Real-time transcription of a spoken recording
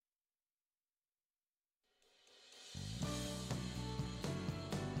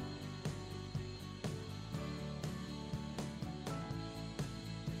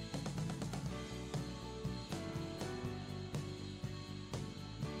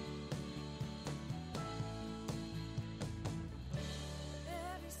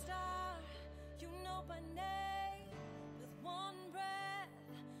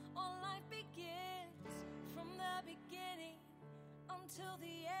till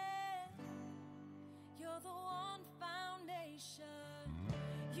the end. You're the one foundation.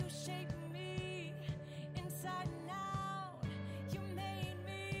 You shape me inside and out. You made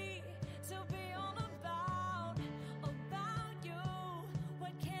me to be all about you.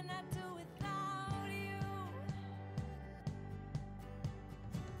 What can I do without you?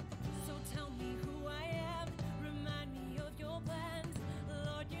 So tell me who I am, remind me of your plans.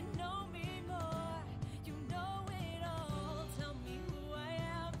 Lord, you know me more, you know it all. Tell me who I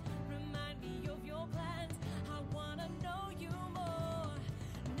am, remind me of your plans. I wanna know you more,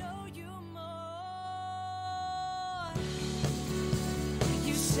 know you more.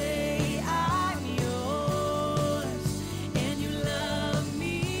 You say I'm yours, and you love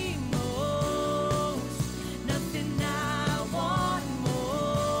me most. Nothing I want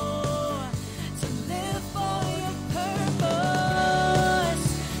more, to live for your purpose.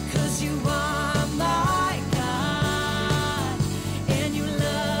 'Cause you are my God, and you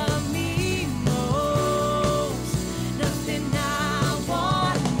love me most. Nothing I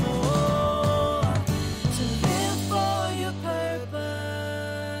want more, to live for your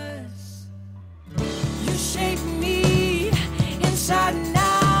purpose. You shape me inside and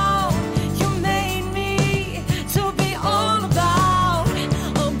out. You made me to be all about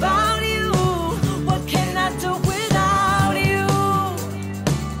you. What can I do without you?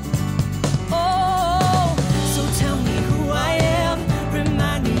 Oh, so tell me who I am,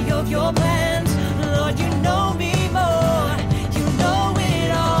 remind me of your plans. Lord, you know me more, you know it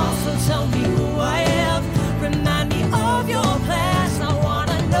all. So tell me who I am, remind me of your plans. I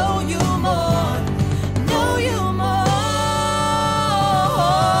wanna know you more, know you more.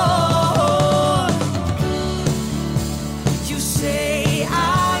 You say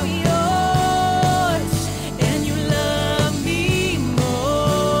I'm yours, and you love me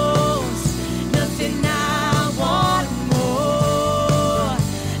most. Nothing I want more,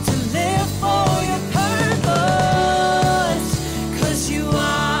 to live for your purpose. 'Cause you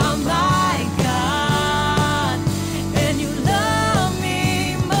are my God, and you love me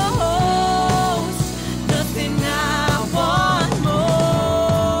most. Nothing I want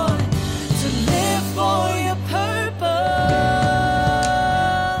more, to live for your purpose.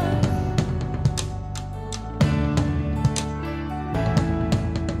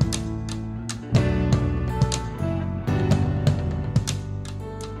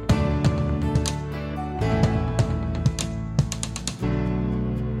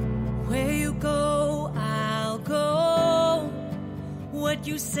 Where you go, I'll go. What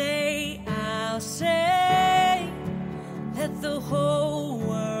you say, I'll say. Let the whole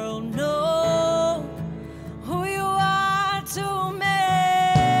world know who you are to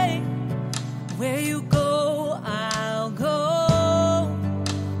me. Where you go, I'll go.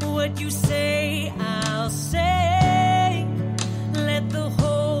 What you say, I'll say. Let the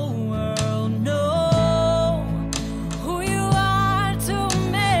whole world know who you are to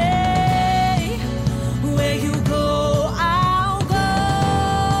me. Where you go, I'll go.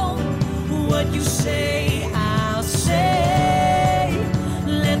 What you say, I'll say.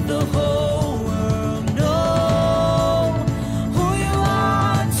 Let the whole world know who you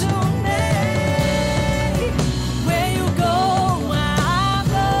are to me. Where you go, I'll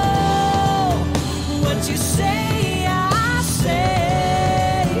go. What you say, I'll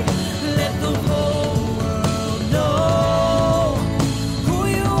say. Let the whole world know who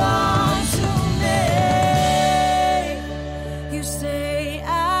you are to me. You say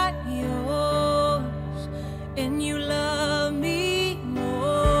I'm yours, and you love me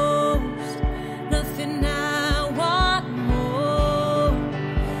most. Nothing I want more,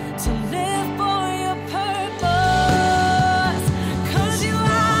 to live for your purpose. 'Cause you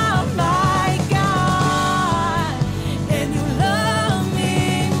are my God, and you love me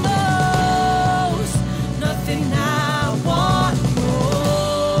most. Nothing I want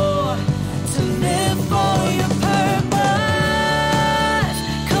more, to live for your purpose.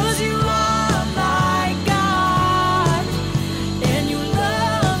 'Cause you are my God, and you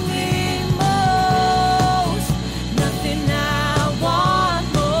love me most. Nothing I want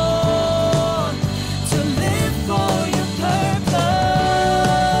more, to live for your purpose.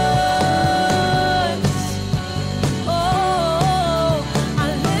 Oh, I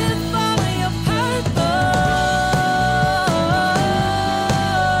live for your purpose.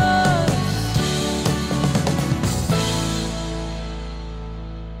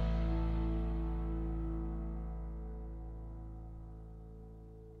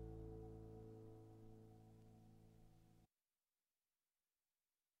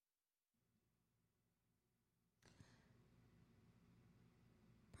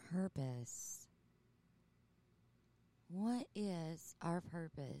 What is our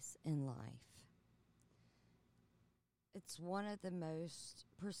purpose in life? It's one of the most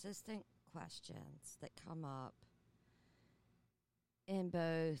persistent questions that come up in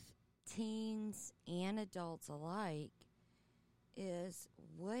both teens and adults alike is,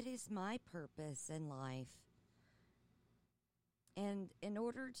 what is my purpose in life? And in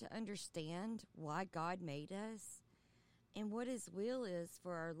order to understand why God made us and what His will is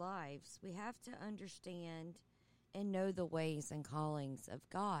for our lives, we have to understand and know the ways and callings of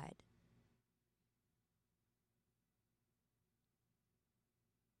God.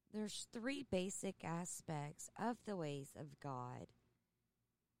 There's 3 basic aspects of the ways of God.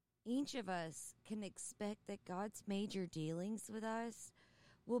 Each of us can expect that God's major dealings with us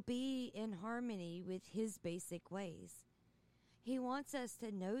will be in harmony with His basic ways. He wants us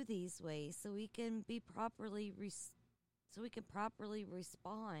to know these ways so we can properly respond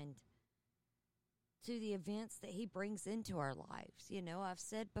to the events that He brings into our lives. You know, I've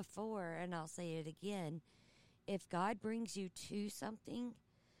said before, and I'll say it again, if God brings you to something,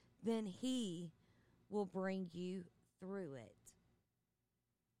 then He will bring you through it.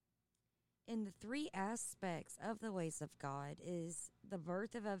 And the 3 aspects of the ways of God is the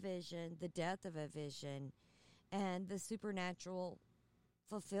birth of a vision, the death of a vision, and the supernatural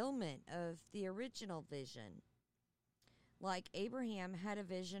fulfillment of the original vision. Like Abraham had a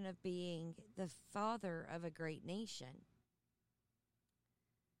vision of being the father of a great nation.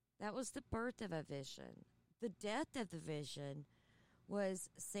 That was the birth of a vision. The death of the vision was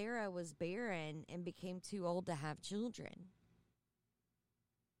Sarah was barren and became too old to have children.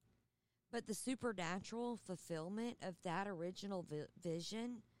 But the supernatural fulfillment of that original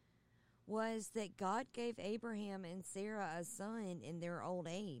vision was that God gave Abraham and Sarah a son in their old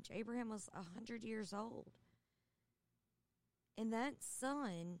age. Abraham was 100 years old. And that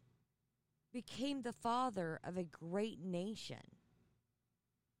son became the father of a great nation.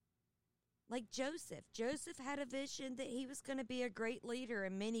 Like Joseph. Joseph had a vision that he was going to be a great leader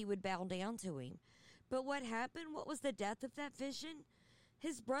and many would bow down to him. But what happened? What was the death of that vision?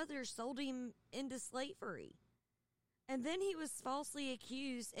 His brothers sold him into slavery. And then he was falsely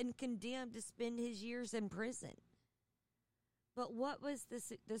accused and condemned to spend his years in prison. But what was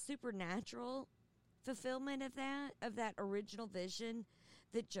the supernatural fulfillment of that original vision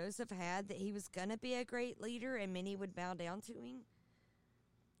that Joseph had, that he was going to be a great leader and many would bow down to him?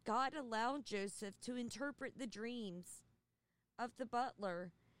 God allowed Joseph to interpret the dreams of the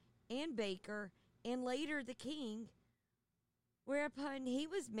butler and baker and later the king, whereupon he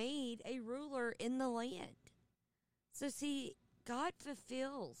was made a ruler in the land. So see, God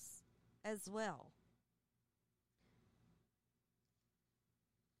fulfills as well.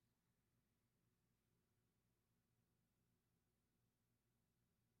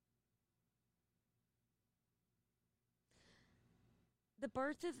 The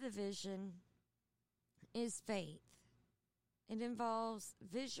birth of the vision is faith. It involves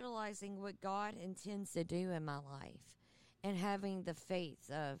visualizing what God intends to do in my life and having the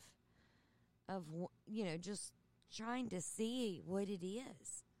faith of just trying to see what it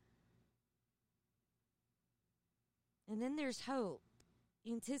is. And then there's hope,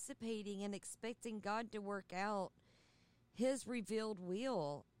 anticipating and expecting God to work out His revealed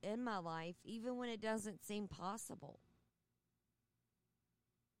will in my life, even when it doesn't seem possible.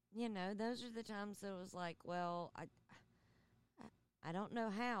 You know, those are the times that it was like, well, I don't know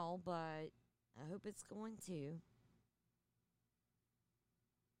how, but I hope it's going to.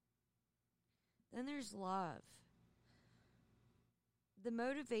 Then there's love. The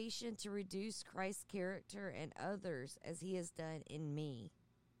motivation to reduce Christ's character in others as He has done in me.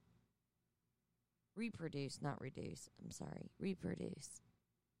 Reproduce, not reduce. I'm sorry. Reproduce.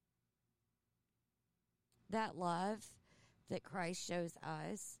 That love that Christ shows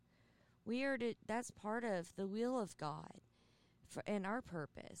us, that's part of the will of God. And our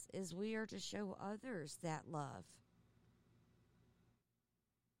purpose is we are to show others that love.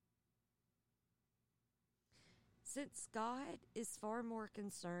 Since God is far more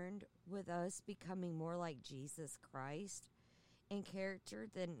concerned with us becoming more like Jesus Christ in character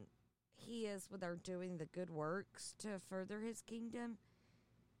than He is with our doing the good works to further His kingdom,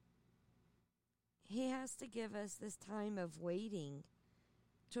 He has to give us this time of waiting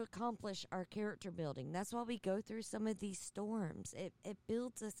to accomplish our character building. That's why we go through some of these storms. It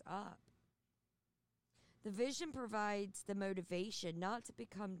builds us up. The vision provides the motivation not to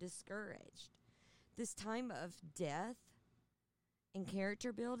become discouraged. This time of death and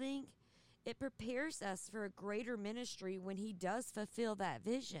character building, it prepares us for a greater ministry when He does fulfill that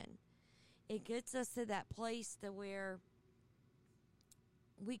vision. It gets us to that place to where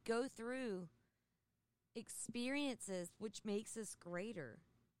we go through experiences which makes us greater.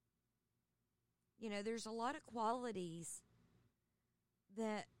 There's a lot of qualities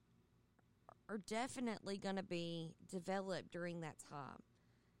that are definitely going to be developed during that time.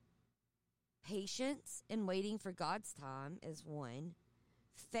 Patience and waiting for God's time is one.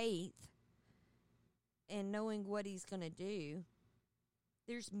 Faith and knowing what He's going to do.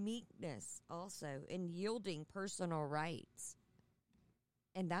 There's meekness also and yielding personal rights.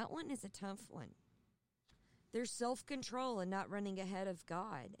 And that one is a tough one. There's self-control and not running ahead of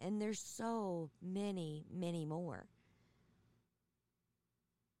God. And there's so many, many more.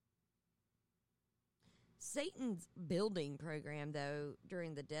 Satan's building program, though,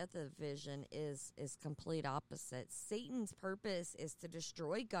 during the death of vision is complete opposite. Satan's purpose is to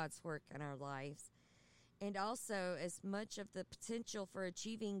destroy God's work in our lives, and also as much of the potential for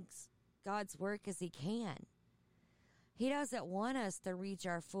achieving God's work as he can. He doesn't want us to reach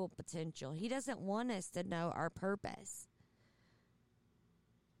our full potential. He doesn't want us to know our purpose.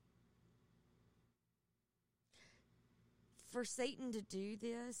 For Satan to do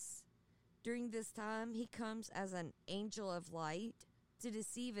this, during this time, he comes as an angel of light to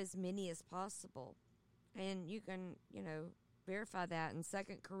deceive as many as possible. And you can, verify that in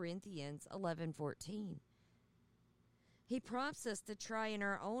 2 Corinthians 11:14. He prompts us to try in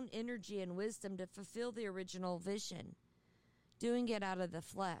our own energy and wisdom to fulfill the original vision, doing it out of the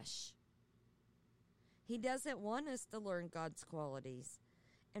flesh. He doesn't want us to learn God's qualities.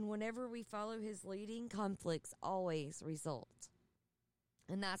 And whenever we follow his leading, conflicts always result.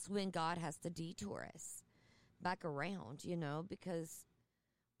 And that's when God has to detour us back around, because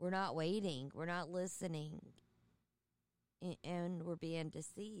we're not waiting, we're not listening, and we're being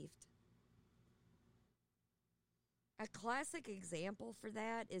deceived. A classic example for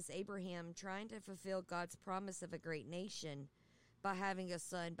that is Abraham trying to fulfill God's promise of a great nation by having a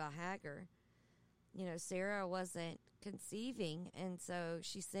son by Hagar. Sarah wasn't conceiving, and so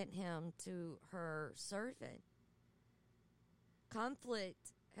she sent him to her servant.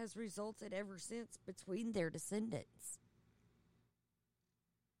 Conflict has resulted ever since between their descendants.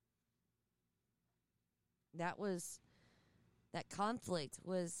 That conflict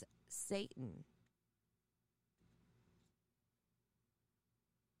was Satan.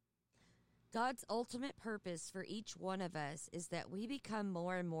 God's ultimate purpose for each one of us is that we become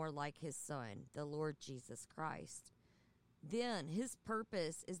more and more like his Son, the Lord Jesus Christ. Then his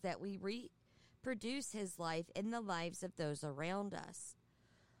purpose is that we reproduce his life in the lives of those around us.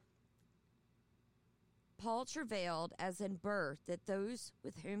 Paul travailed as in birth that those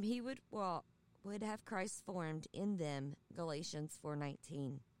with whom he would walk would have Christ formed in them, Galatians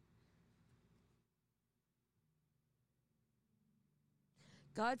 4:19.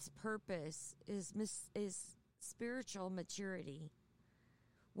 God's purpose is spiritual maturity.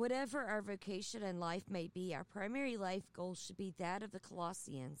 Whatever our vocation in life may be, our primary life goal should be that of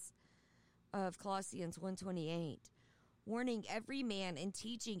Colossians 1:28, warning every man and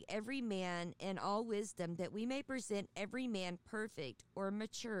teaching every man in all wisdom, that we may present every man perfect or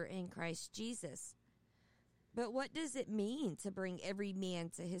mature in Christ Jesus. But what does it mean to bring every man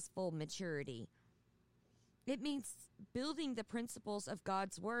to his full maturity? It means building the principles of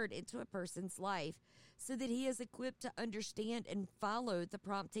God's word into a person's life so that he is equipped to understand and follow the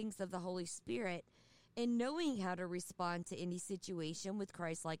promptings of the Holy Spirit, and knowing how to respond to any situation with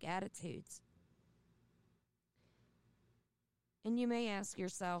Christ-like attitudes. And you may ask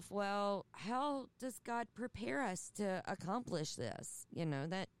yourself, well, how does God prepare us to accomplish this?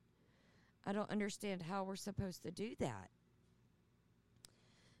 That I don't understand how we're supposed to do that.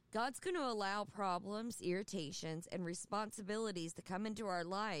 God's going to allow problems, irritations, and responsibilities to come into our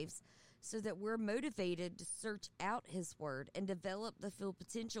lives so that we're motivated to search out his word and develop the full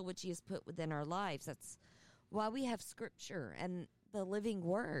potential which he has put within our lives. That's why we have scripture and the living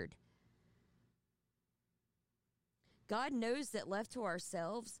word. God knows that left to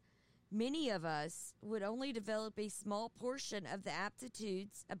ourselves, many of us would only develop a small portion of the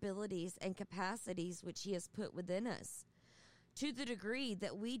aptitudes, abilities, and capacities which he has put within us. To the degree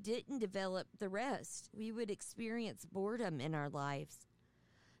that we didn't develop the rest, we would experience boredom in our lives.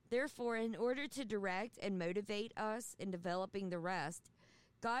 Therefore, in order to direct and motivate us in developing the rest,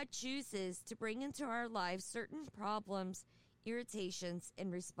 God chooses to bring into our lives certain problems, irritations,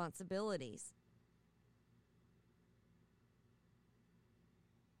 and responsibilities.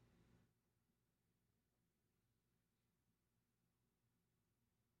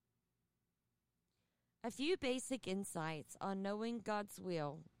 A few basic insights on knowing God's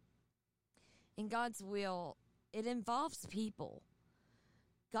will. In God's will, it involves people.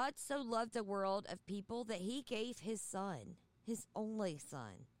 God so loved the world of people that he gave his son, his only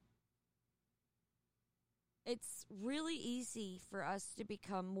son. It's really easy for us to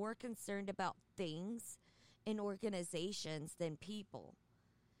become more concerned about things and organizations than people.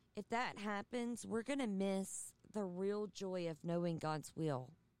 If that happens, we're going to miss the real joy of knowing God's will.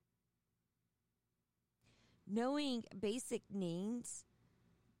 Knowing basic needs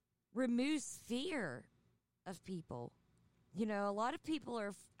removes fear of people. You know, a lot of people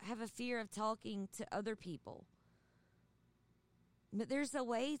have a fear of talking to other people. But there's a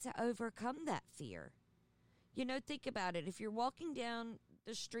way to overcome that fear. You know, think about it. If you're walking down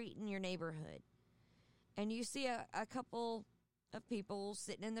the street in your neighborhood and you see a couple of people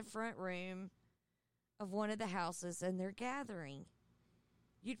sitting in the front room of one of the houses and they're gathering,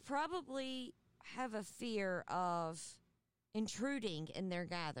 you'd probably have a fear of intruding in their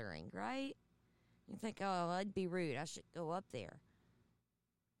gathering, right? You think, oh, I'd be rude. I should go up there.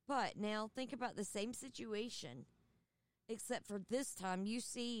 But now think about the same situation, except for this time you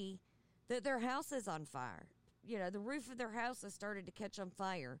see that their house is on fire. You know, the roof of their house has started to catch on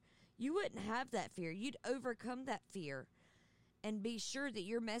fire. You wouldn't have that fear. You'd overcome that fear and be sure that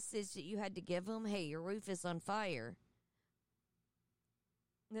your message that you had to give them, hey, your roof is on fire,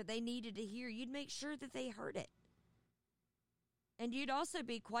 that they needed to hear, you'd make sure that they heard it. And you'd also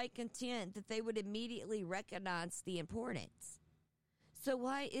be quite content that they would immediately recognize the importance. So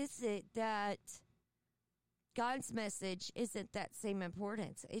why is it that God's message isn't that same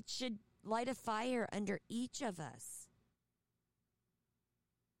importance? It should light a fire under each of us.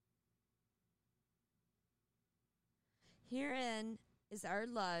 Herein is our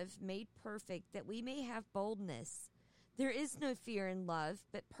love made perfect, that we may have boldness. There is no fear in love,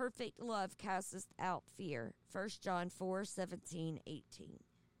 but perfect love casteth out fear. 1 John 4:17-18.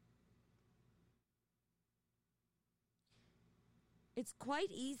 It's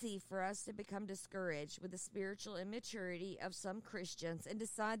quite easy for us to become discouraged with the spiritual immaturity of some Christians and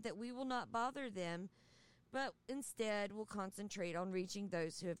decide that we will not bother them, but instead will concentrate on reaching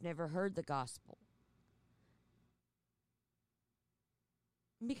those who have never heard the gospel.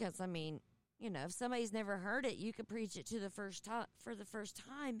 Because, I mean, you know, if somebody's never heard it, you could preach it for the first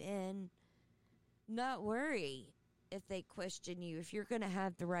time and not worry if they question you, if you're going to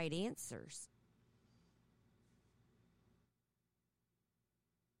have the right answers.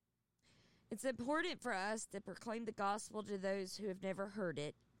 It's important for us to proclaim the gospel to those who have never heard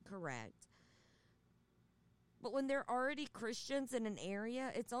it, correct. But when they're already Christians in an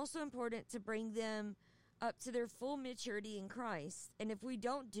area, it's also important to bring them up to their full maturity in Christ. And if we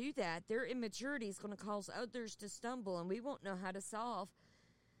don't do that, their immaturity is going to cause others to stumble, and we won't know how to solve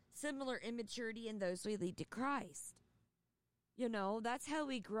similar immaturity in those we lead to Christ. You know, that's how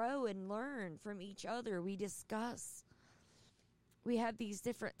we grow and learn from each other. We discuss. We have these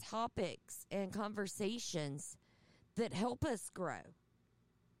different topics and conversations that help us grow.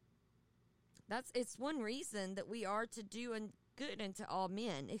 It's one reason that we are to do good unto all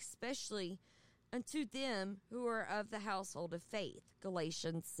men, especially unto them who are of the household of faith.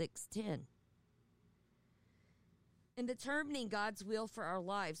 Galatians 6:10. In determining God's will for our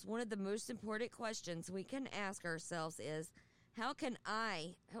lives, one of the most important questions we can ask ourselves is, how can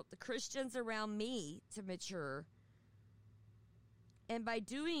I help the Christians around me to mature? And by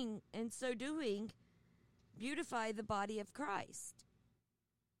so doing, beautify the body of Christ.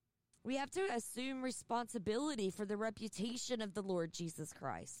 We have to assume responsibility for the reputation of the Lord Jesus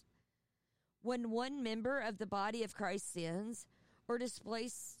Christ. When one member of the body of Christ sins or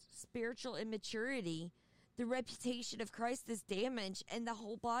displays spiritual immaturity, the reputation of Christ is damaged and the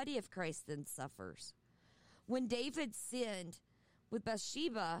whole body of Christ then suffers. When David sinned with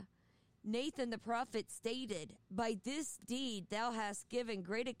Bathsheba, Nathan the prophet stated, "By this deed thou hast given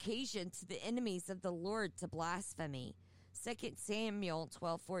great occasion to the enemies of the Lord to blasphemy." 2 Samuel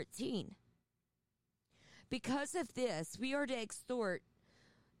 12:14. Because of this, we are to exhort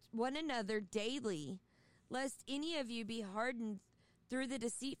one another daily, lest any of you be hardened through the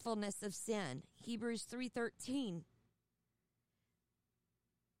deceitfulness of sin. Hebrews 3:13.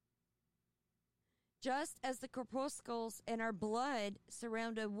 Just as the corpuscles in our blood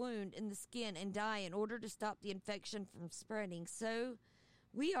surround a wound in the skin and die in order to stop the infection from spreading, so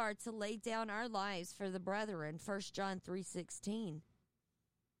we are to lay down our lives for the brethren. 1 John 3:16.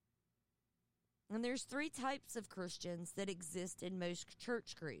 And there's 3 types of Christians that exist in most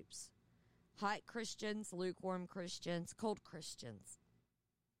church groups: hot Christians, lukewarm Christians, cold Christians.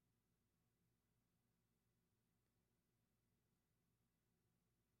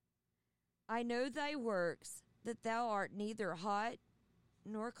 I know thy works, that thou art neither hot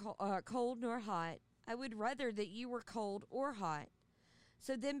nor cold nor hot. I would rather that you were cold or hot.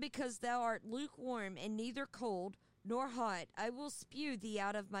 So then, because thou art lukewarm and neither cold nor hot, I will spew thee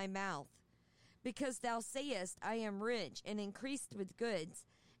out of my mouth. Because thou sayest, I am rich and increased with goods,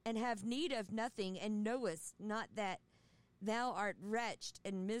 and have need of nothing, and knowest not that thou art wretched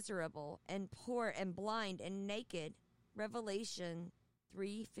and miserable, and poor and blind and naked. Revelation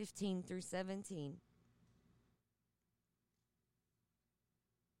 3:15 through 17.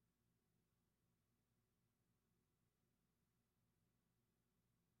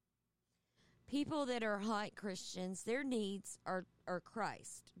 People that are hot Christians, their needs are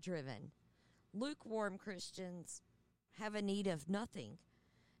Christ driven. Lukewarm Christians have a need of nothing.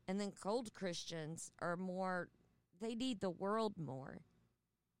 And then cold Christians are more, they need the world more.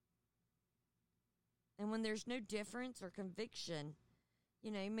 And when there's no difference or conviction,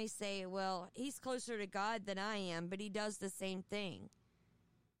 you may say, well, he's closer to God than I am, but he does the same thing.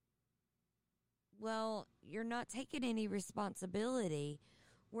 Well, you're not taking any responsibility.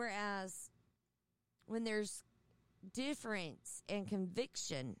 Whereas when there's difference and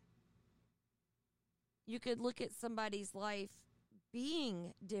conviction, you could look at somebody's life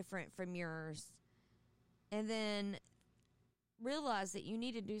being different from yours and then realize that you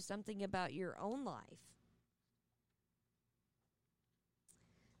need to do something about your own life.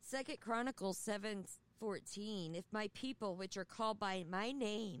 2 Chronicles 7:14, if my people which are called by my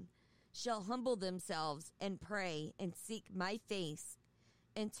name shall humble themselves and pray and seek my face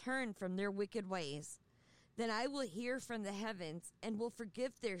and turn from their wicked ways, then I will hear from the heavens and will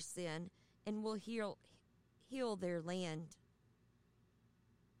forgive their sin and will heal their land.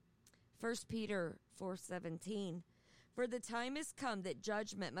 1 Peter 4:17, for the time is come that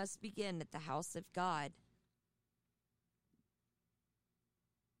judgment must begin at the house of God.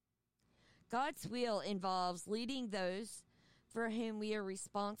 God's will involves leading those for whom we are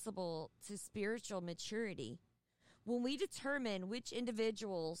responsible to spiritual maturity. When we determine which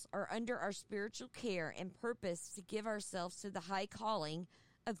individuals are under our spiritual care and purpose to give ourselves to the high calling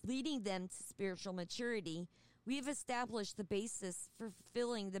of leading them to spiritual maturity, we have established the basis for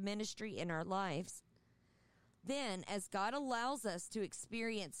fulfilling the ministry in our lives. Then, as God allows us to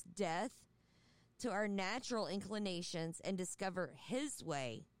experience death to our natural inclinations and discover His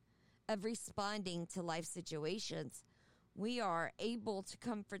way of responding to life situations, we are able to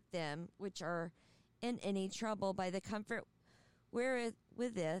comfort them which are in any trouble by the comfort wherewith,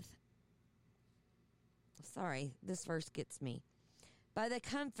 this verse gets me. By the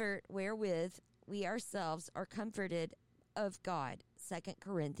comfort wherewith we ourselves are comforted of God. 2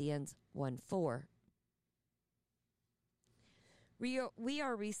 Corinthians 1:4. We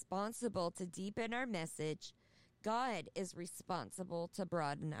are responsible to deepen our message. God is responsible to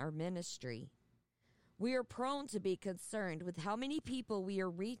broaden our ministry. We are prone to be concerned with how many people we are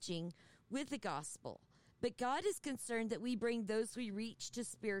reaching with the gospel, but God is concerned that we bring those we reach to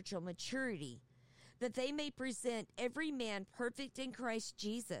spiritual maturity, that they may present every man perfect in Christ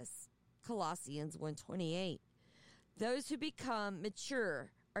Jesus. Colossians 1:28. Those who become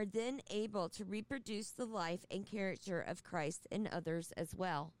mature are then able to reproduce the life and character of Christ in others as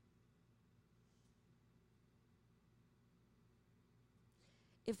well.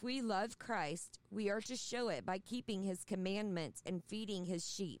 If we love Christ, we are to show it by keeping His commandments and feeding His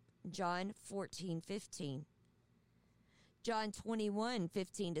sheep. John 14:15. John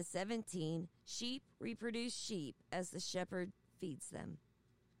 21:15-17. Sheep reproduce sheep as the shepherd feeds them.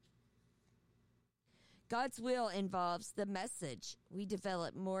 God's will involves the message we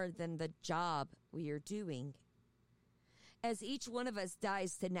develop more than the job we are doing. As each one of us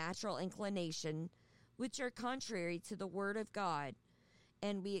dies to natural inclination, which are contrary to the Word of God,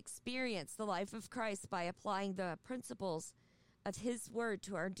 and we experience the life of Christ by applying the principles of His Word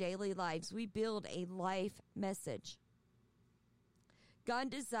to our daily lives, we build a life message. God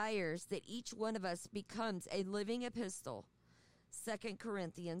desires that each one of us becomes a living epistle. 2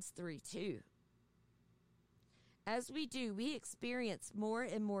 Corinthians 3:2. As we do, we experience more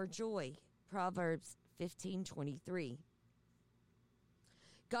and more joy. Proverbs 15:23.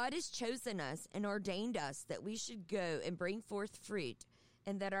 God has chosen us and ordained us that we should go and bring forth fruit,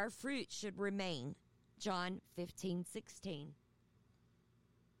 and that our fruit should remain. John 15:16.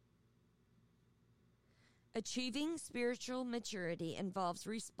 Achieving spiritual maturity involves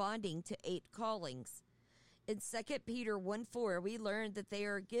responding to 8 callings. In 2 Peter 1:4, we learn that they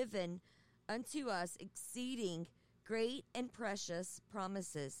are given unto us exceeding great and precious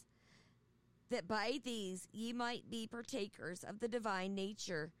promises, that by these ye might be partakers of the divine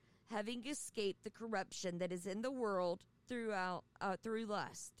nature, having escaped the corruption that is in the world through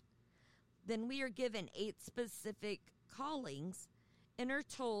lust. Then we are given 8 specific callings and are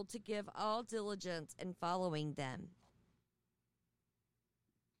told to give all diligence in following them.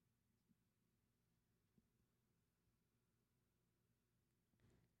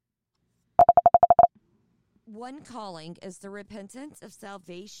 one calling is the repentance of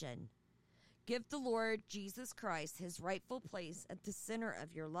salvation. Give the Lord Jesus Christ his rightful place at the center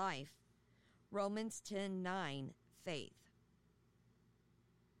of your life. Romans 10:9, faith.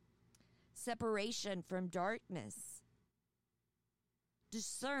 Separation from darkness.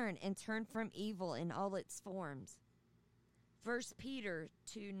 Discern and turn from evil in all its forms. 1 Peter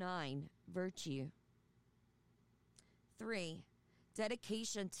 2:9, virtue. 3.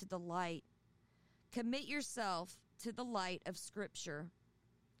 Dedication to the light. Commit yourself to the light of Scripture.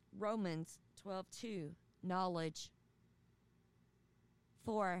 Romans 12:2, knowledge.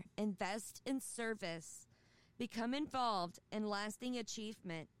 4. Invest in service. Become involved in lasting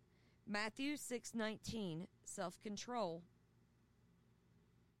achievement. Matthew 6:19, self-control.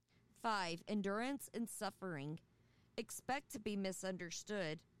 5. Endurance in suffering. Expect to be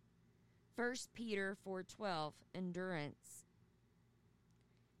misunderstood. 1 Peter 4:12, endurance.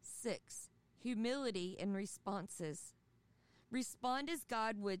 6. Humility in responses. Respond as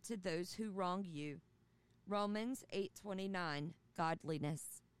God would to those who wrong you. Romans 8:29,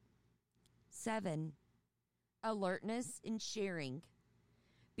 godliness. 7. Alertness in sharing.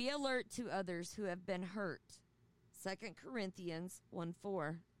 Be alert to others who have been hurt. 2 Corinthians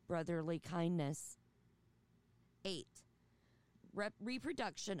 1:4, brotherly kindness. 8.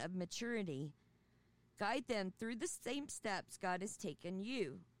 Reproduction of maturity. Guide them through the same steps God has taken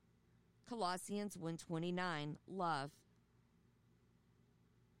you. Colossians 1:29, love.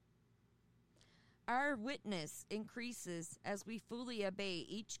 Our witness increases as we fully obey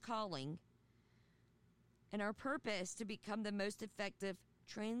each calling, and our purpose to become the most effective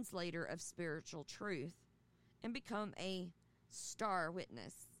translator of spiritual truth and become a star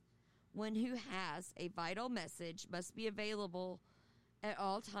witness. One who has a vital message must be available at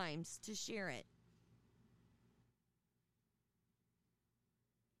all times to share it.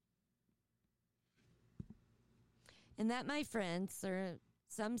 And that, my friends,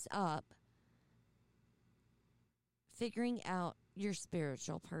 sums up figuring out your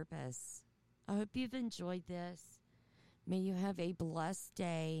spiritual purpose. I hope you've enjoyed this. May you have a blessed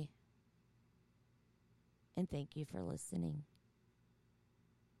day. And thank you for listening.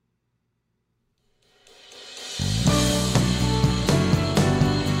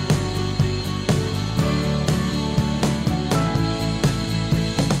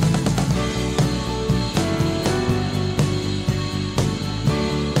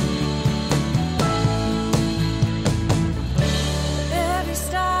 Every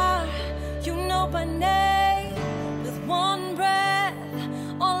star you know by name, with one breath,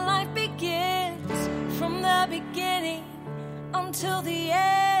 all life begins. From the beginning until the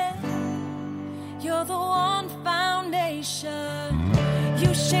end, you're the one foundation.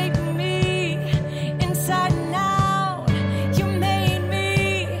 You shape me inside and out. You made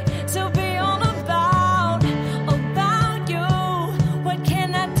me to be all about you. What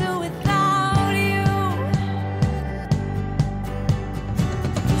can I do without you?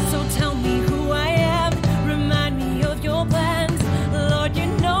 So tell me who I am, remind me of your plans. Lord, you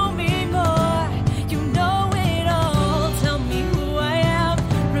know me more, you know it all. Tell me who I am,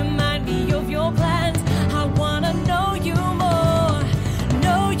 remind me of your plans. I wanna know you more,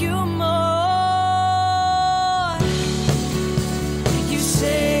 know you more. You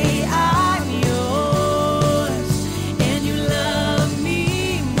say I'm yours, and you love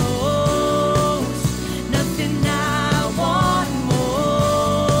me most. Nothing I want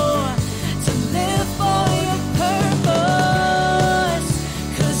more, to live for your purpose.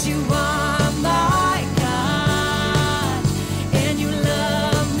 'Cause you are my God, and you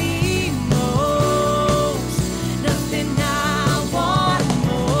love me most. Nothing I want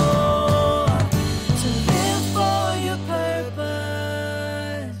more, to live for your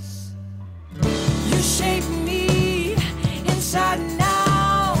purpose. You shape me inside and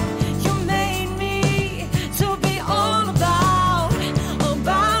out. You made me to be all about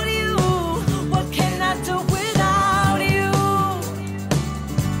you. What can I do without you?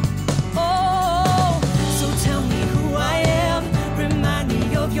 Oh, so tell me who I am, remind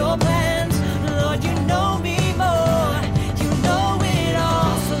me of your